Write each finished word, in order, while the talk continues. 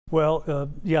Well,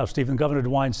 yeah, Stephen, Governor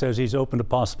DeWine says he's open to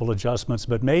possible adjustments,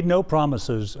 but made no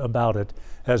promises about it.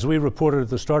 As we reported at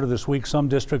the start of this week, some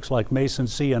districts like Mason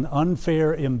see an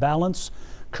unfair imbalance.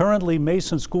 Currently,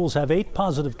 Mason schools have 8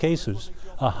 positive cases,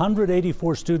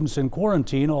 184 students in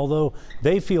quarantine. Although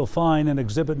they feel fine and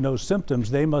exhibit no symptoms,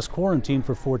 they must quarantine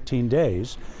for 14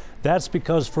 days. That's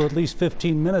because for at least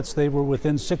 15 minutes they were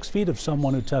within 6 feet of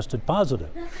someone who tested positive.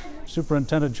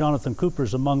 Superintendent Jonathan Cooper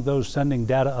is among those sending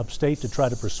data upstate to try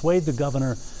to persuade the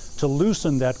governor to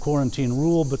loosen that quarantine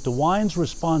rule, but DeWine's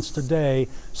response today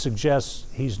suggests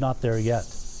he's not there yet.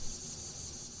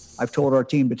 I've told our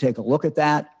team to take a look at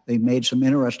that. They've made some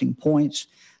interesting points,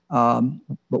 but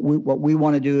what we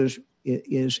want to do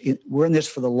is we're in this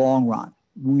for the long run.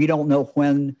 We don't know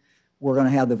when we're going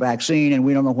to have the vaccine, and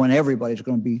we don't know when everybody's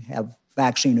going to have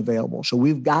vaccine available. So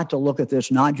we've got to look at this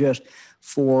not just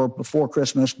for before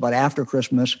Christmas, but after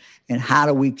Christmas, and how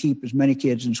do we keep as many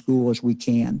kids in school as we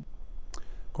can.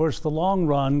 Of course, the long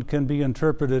run can be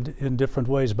interpreted in different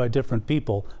ways by different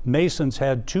people. Mason's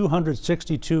had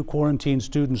 262 quarantined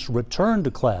students return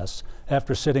to class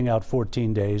after sitting out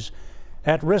 14 days.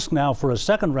 At risk now for a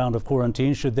second round of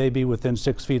quarantine should they be within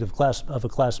 6 feet of a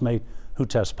classmate who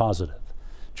tests positive.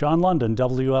 John London,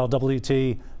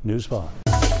 WLWT News 5.